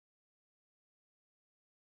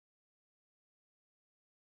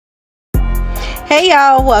Hey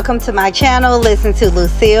y'all, welcome to my channel, Listen to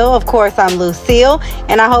Lucille. Of course, I'm Lucille,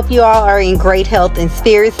 and I hope you all are in great health and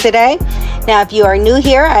spirits today. Now, if you are new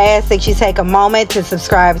here, I ask that you take a moment to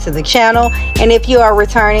subscribe to the channel. And if you are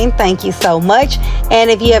returning, thank you so much.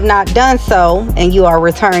 And if you have not done so and you are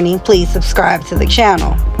returning, please subscribe to the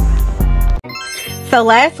channel. So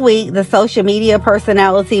last week, the social media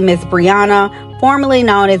personality Miss Brianna, formerly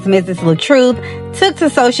known as Mrs. LaTruth, took to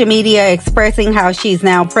social media expressing how she's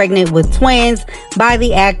now pregnant with twins by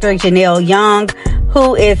the actor Janelle Young,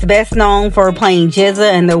 who is best known for playing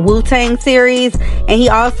Jizza in the Wu-Tang series, and he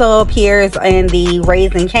also appears in the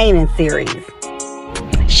Raising Kanan series.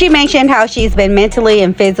 She mentioned how she's been mentally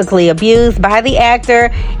and physically abused by the actor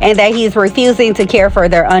and that he's refusing to care for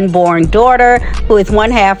their unborn daughter, who is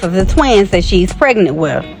one half of the twins that she's pregnant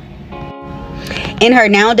with. In her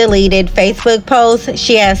now deleted Facebook post,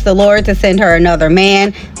 she asked the Lord to send her another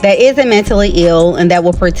man that isn't mentally ill and that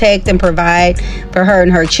will protect and provide for her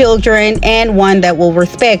and her children, and one that will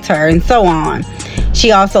respect her, and so on.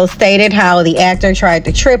 She also stated how the actor tried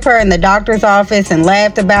to trip her in the doctor's office and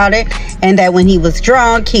laughed about it, and that when he was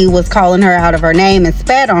drunk, he was calling her out of her name and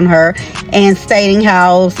spat on her, and stating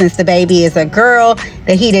how, since the baby is a girl,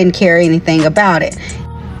 that he didn't care anything about it.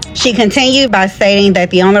 She continued by stating that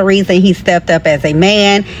the only reason he stepped up as a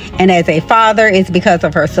man and as a father is because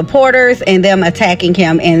of her supporters and them attacking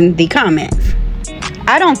him in the comments.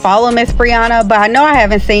 I don't follow Miss Brianna, but I know I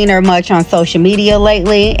haven't seen her much on social media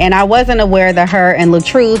lately, and I wasn't aware that her and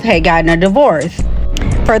LaTruth had gotten a divorce.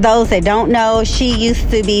 For those that don't know, she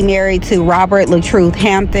used to be married to Robert LaTruth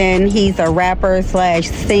Hampton. He's a rapper slash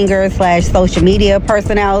singer slash social media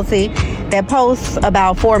personality that posts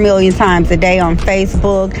about 4 million times a day on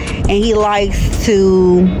Facebook, and he likes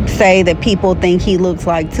to say that people think he looks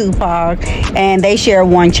like Tupac, and they share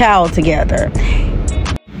one child together.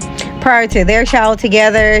 Prior to their child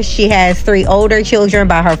together, she has 3 older children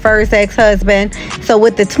by her first ex-husband. So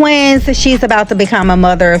with the twins, she's about to become a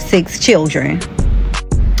mother of 6 children.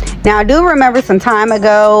 Now, I do remember some time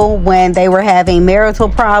ago when they were having marital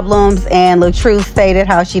problems, and LaTruth stated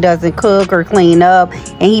how she doesn't cook or clean up,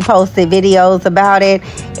 and he posted videos about it.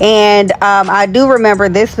 And I do remember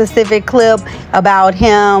this specific clip about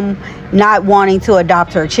him not wanting to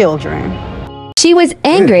adopt her children. She was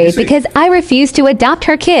angry because I refused to adopt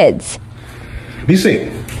her kids. Be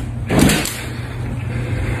sick.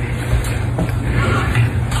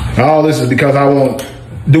 All this is because I won't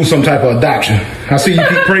do some type of adoption. I see you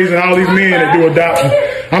keep praising all these men that do adoption.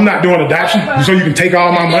 I'm not doing adoption so you can take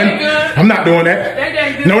all my money. I'm not doing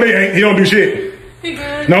that. No, they ain't. He don't do shit.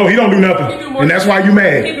 No, he don't do nothing. And that's why you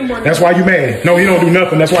mad. That's why you mad. No, he don't do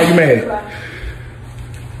nothing. That's why you mad.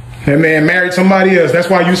 That man married somebody else. That's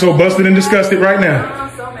why you so busted and disgusted right now.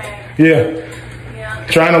 I'm so mad. Yeah.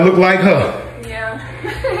 Trying to look like her. Yeah.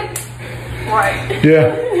 Right.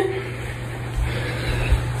 Yeah.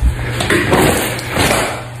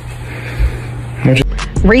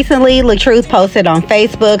 Recently, LaTruth posted on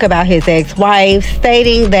Facebook about his ex-wife,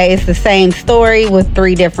 stating that it's the same story with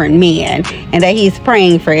 3 different men and that he's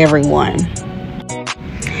praying for everyone.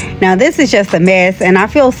 Now, this is just a mess, and I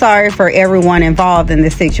feel sorry for everyone involved in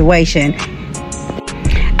this situation.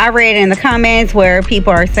 I read in the comments where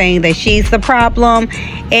people are saying that she's the problem,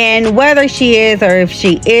 and whether she is or if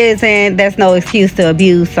she isn't, that's no excuse to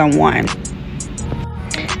abuse someone.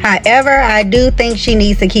 However, I do think she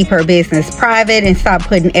needs to keep her business private and stop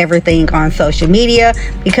putting everything on social media,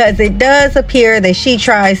 because it does appear that she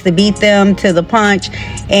tries to beat them to the punch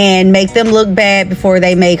and make them look bad before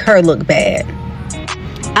they make her look bad.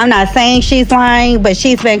 I'm not saying she's lying, but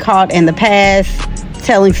she's been caught in the past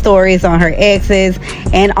telling stories on her exes,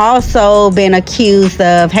 and also been accused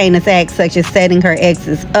of heinous acts such as setting her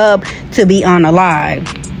exes up to be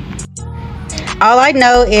unalive. All I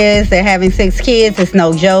know is that having 6 kids is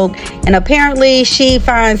no joke, and apparently she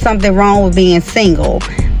finds something wrong with being single,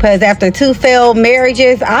 because after 2 failed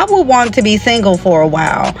marriages, I would want to be single for a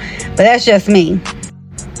while, but that's just me.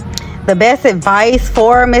 The best advice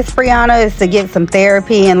for Miss Brianna is to get some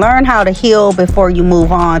therapy and learn how to heal before you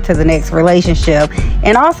move on to the next relationship,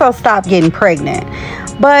 and also stop getting pregnant.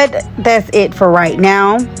 But that's it for right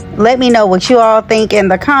now. Let me know what you all think in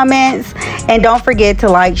the comments, and don't forget to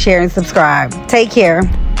like, share, and subscribe. Take care.